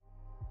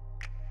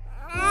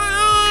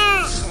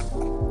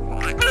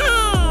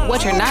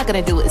What you're not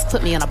going to do is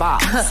put me in a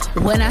box.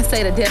 When I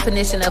say the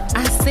definition of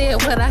I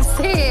said what I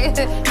said,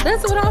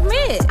 that's what I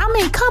meant. I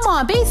mean, come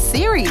on, be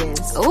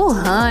serious. Oh,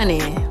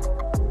 honey.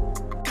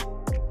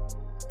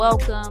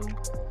 Welcome.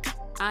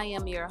 I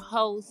am your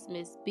host,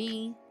 Miss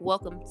B.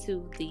 Welcome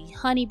to the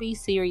Honey Be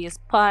Serious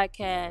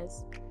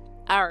podcast.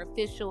 Our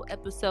official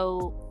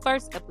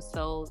first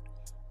episode,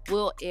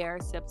 will air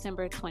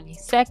September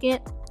 22nd,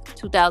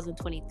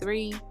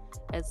 2023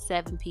 at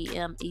 7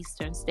 p.m.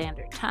 Eastern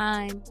Standard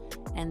Time.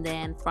 And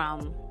then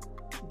from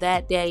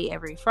that day,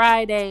 every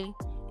Friday,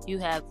 you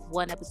have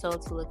one new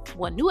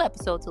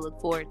episode to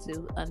look forward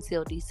to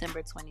until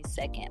December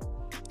 22nd.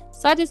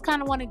 So I just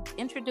kind of want to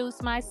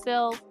introduce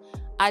myself.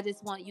 I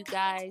just want you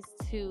guys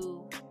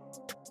to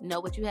know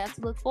what you have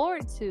to look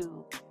forward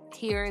to.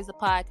 Here is a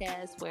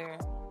podcast where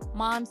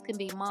moms can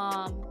be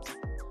moms,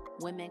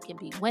 women can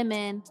be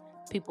women,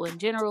 people in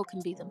general can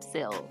be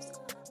themselves.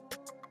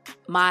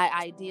 My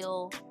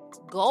ideal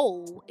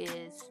goal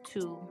is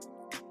to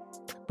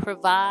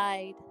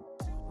provide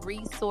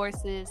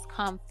resources,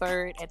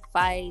 comfort,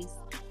 advice,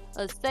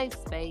 a safe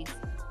space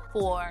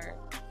for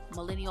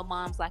millennial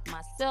moms like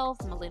myself,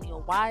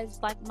 millennial wives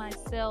like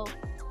myself,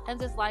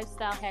 and just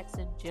lifestyle hacks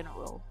in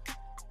general.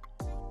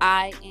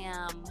 I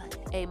am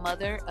a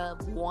mother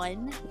of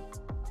one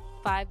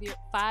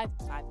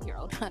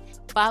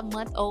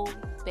 5-month-old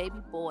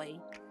baby boy.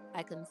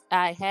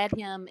 I had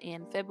him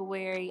in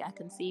February. I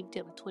conceived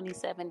him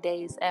 27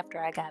 days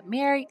after I got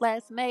married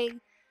last May.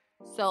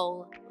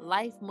 So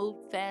life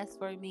moved fast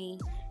for me,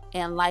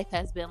 and life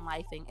has been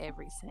lifing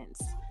ever since.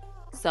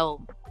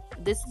 So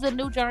this is a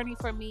new journey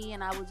for me,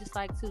 and I would just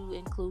like to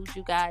include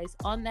you guys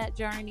on that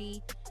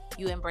journey.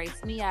 You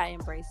embrace me, I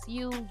embrace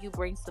you. You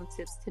bring some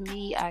tips to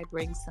me, I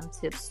bring some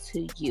tips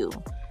to you.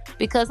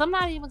 Because I'm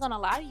not even gonna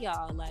lie to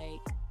y'all,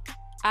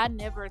 I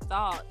never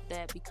thought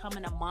that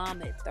becoming a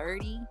mom at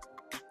 30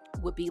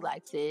 would be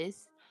like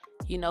this.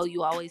 You know,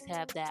 you always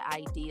have that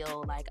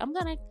ideal, I'm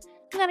gonna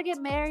get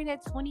married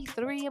at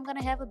 23, I'm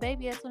gonna have a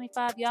baby at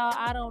 25. Y'all,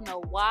 I don't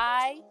know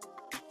why.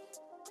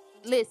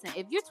 Listen,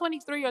 if you're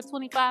 23 or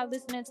 25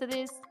 listening to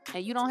this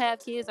and you don't have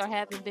kids or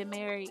haven't been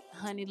married,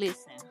 honey,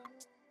 listen,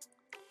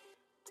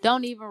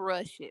 don't even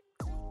rush it.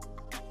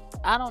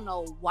 I don't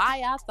know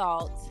why I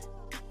thought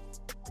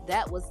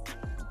that was,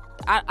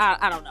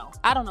 I don't know.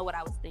 I don't know what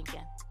I was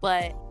thinking,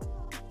 but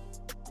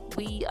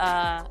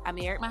I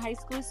married my high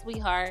school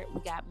sweetheart.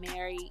 We got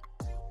married.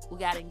 We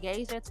got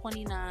engaged at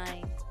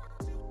 29.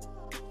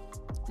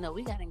 No,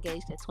 we got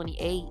engaged at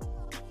 28.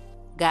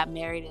 Got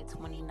married at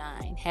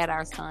 29. Had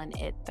our son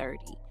at 30.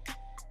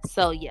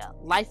 So yeah,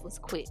 life was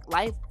quick.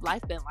 Life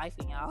been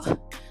lifing,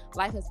 y'all.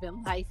 Life has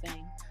been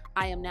lifing.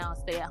 I am now a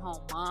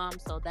stay-at-home mom,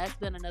 so that's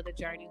been another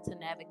journey to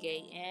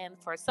navigate.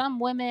 And for some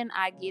women,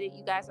 I get it.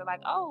 You guys are like,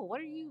 oh,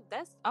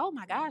 oh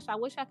my gosh, I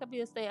wish I could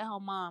be a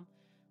stay-at-home mom.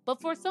 But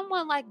for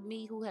someone like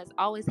me who has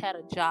always had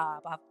a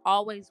job, I've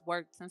always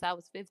worked since I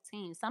was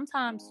 15,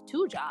 sometimes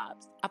 2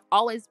 jobs. I've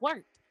always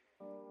worked.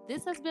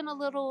 This has been a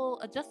little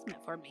adjustment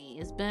for me.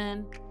 It's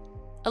been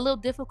a little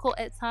difficult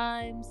at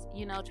times,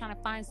 trying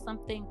to find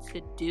something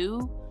to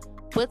do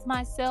with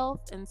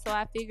myself. And so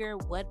I figure,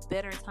 what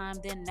better time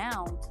than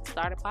now to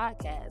start a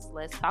podcast?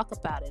 Let's talk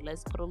about it.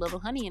 Let's put a little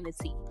honey in the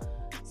tea.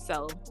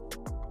 So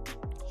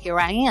here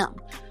I am.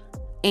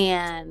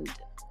 And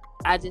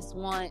I just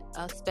want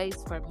a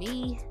space for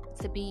me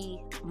to be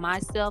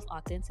myself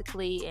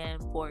authentically, and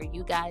for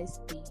you guys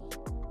to be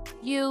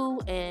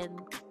you,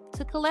 and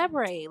to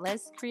collaborate.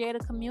 Let's create a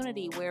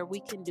community where we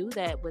can do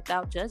that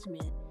without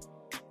judgment.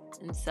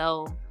 And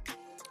so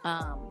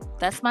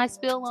that's my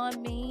spill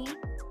on me.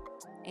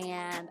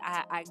 And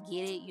I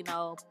get it,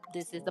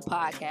 this is the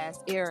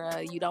podcast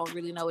era. You don't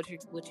really know what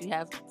you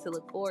have to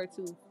look forward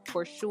to,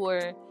 for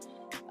sure.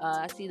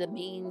 I see the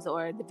memes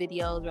or the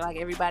videos where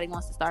everybody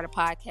wants to start a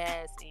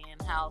podcast,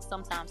 and how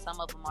sometimes some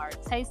of them are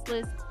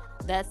tasteless.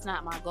 That's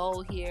not my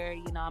goal here.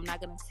 I'm not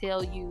going to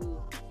tell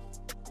you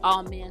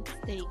all men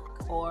stink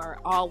or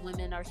all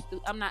women are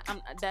stupid. We're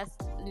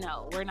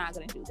not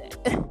going to do that.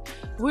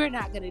 We're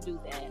not going to do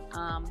that.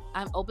 I'm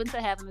open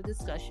to having a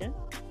discussion.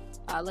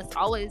 Let's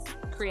always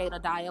create a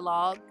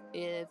dialogue.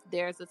 If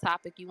there's a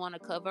topic you want to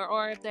cover,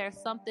 or if there's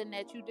something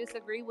that you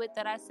disagree with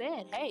that I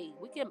said, hey,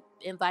 we can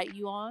invite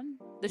you on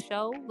the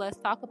show. Let's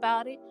talk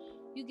about it.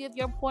 You give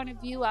your point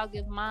of view, I'll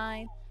give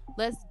mine.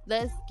 Let's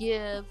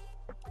give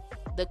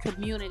the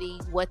community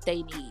what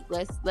they need.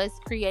 Let's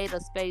create a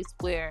space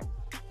where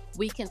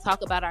we can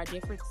talk about our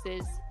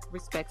differences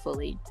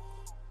respectfully.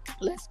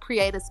 Let's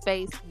create a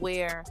space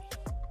where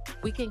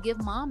we can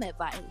give mom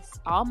advice.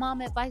 All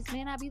mom advice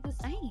may not be the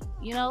same.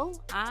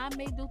 I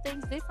may do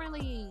things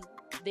differently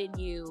than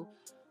you,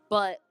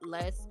 but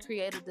let's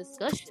create a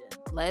discussion.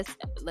 Let's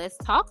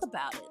talk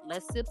about it.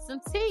 Let's sip some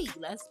tea.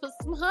 Let's put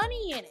some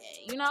honey in it.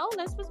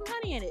 Let's put some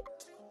honey in it.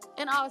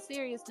 In all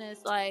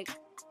seriousness, I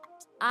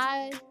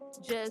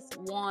just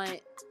want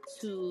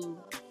to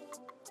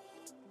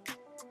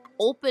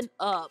open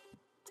up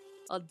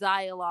a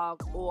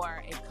dialogue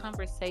or a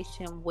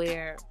conversation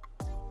where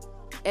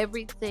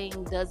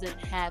everything doesn't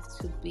have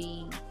to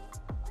be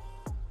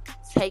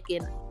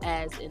taken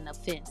as an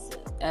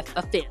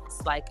offense.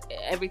 Like,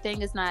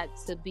 everything is not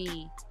to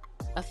be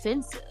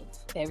offensive.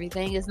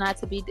 Everything is not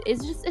to be.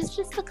 It's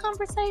just a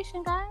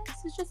conversation, guys.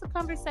 It's just a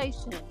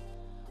conversation,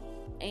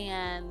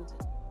 and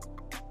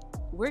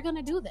we're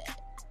gonna do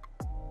that.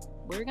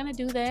 We're gonna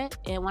do that.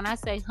 And when I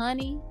say,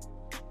 honey,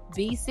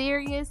 be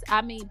serious,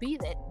 I mean be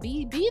that.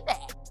 Be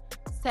that.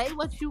 Say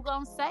what you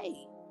gonna say.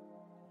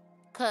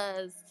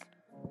 Cause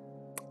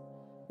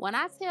when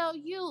I tell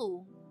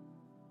you,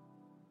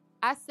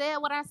 I said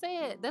what I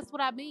said. That's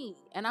what I mean.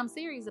 And I'm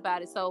serious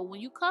about it. So when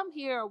you come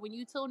here or when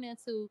you tune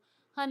into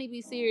Honey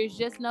Be Serious,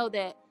 just know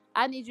that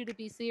I need you to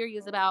be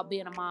serious about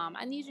being a mom.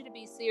 I need you to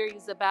be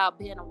serious about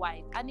being a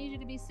wife. I need you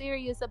to be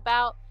serious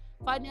about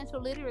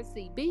financial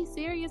literacy. Be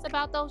serious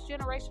about those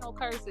generational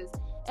curses.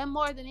 And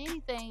more than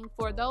anything,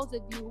 for those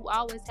of you who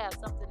always have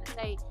something to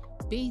say,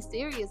 be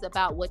serious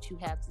about what you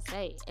have to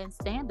say and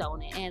stand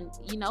on it. And,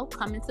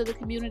 come into the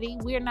community.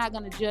 We're not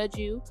going to judge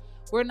you.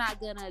 We're not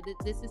going to,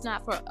 this is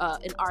not for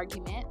an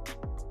argument.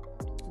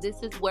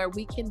 This is where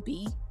we can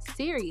be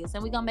serious,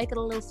 and we're going to make it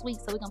a little sweet.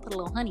 So we're going to put a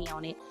little honey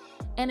on it,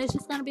 and it's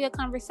just going to be a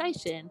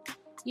conversation.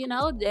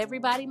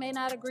 Everybody may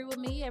not agree with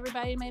me.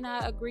 Everybody may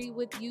not agree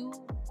with you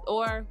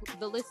or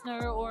the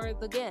listener or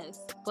the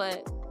guest,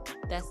 but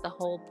that's the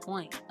whole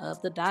point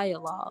of the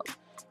dialogue.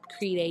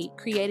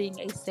 Creating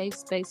a safe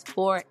space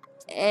for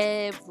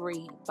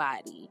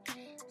everybody.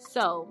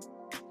 So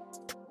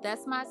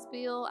that's my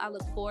spiel. I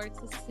look forward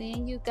to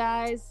seeing you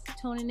guys,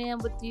 tuning in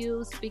with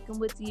you, speaking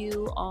with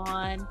you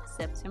on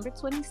September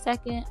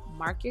 22nd.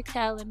 Mark your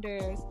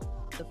calendars.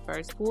 The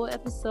first full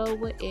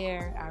episode will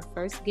air. Our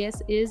first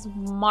guest is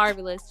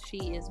marvelous.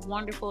 She is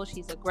wonderful.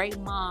 She's a great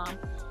mom.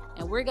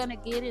 And we're going to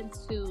get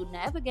into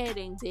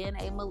navigating being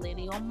a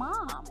millennial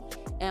mom.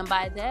 And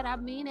by that, I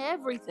mean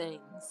everything.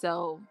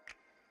 So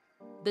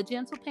the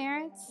gentle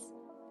parents,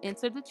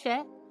 enter the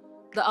chat.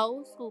 The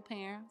old school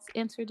parents,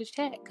 enter the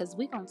chat, because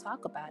we're going to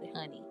talk about it,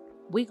 honey.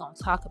 We're going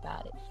to talk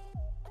about it.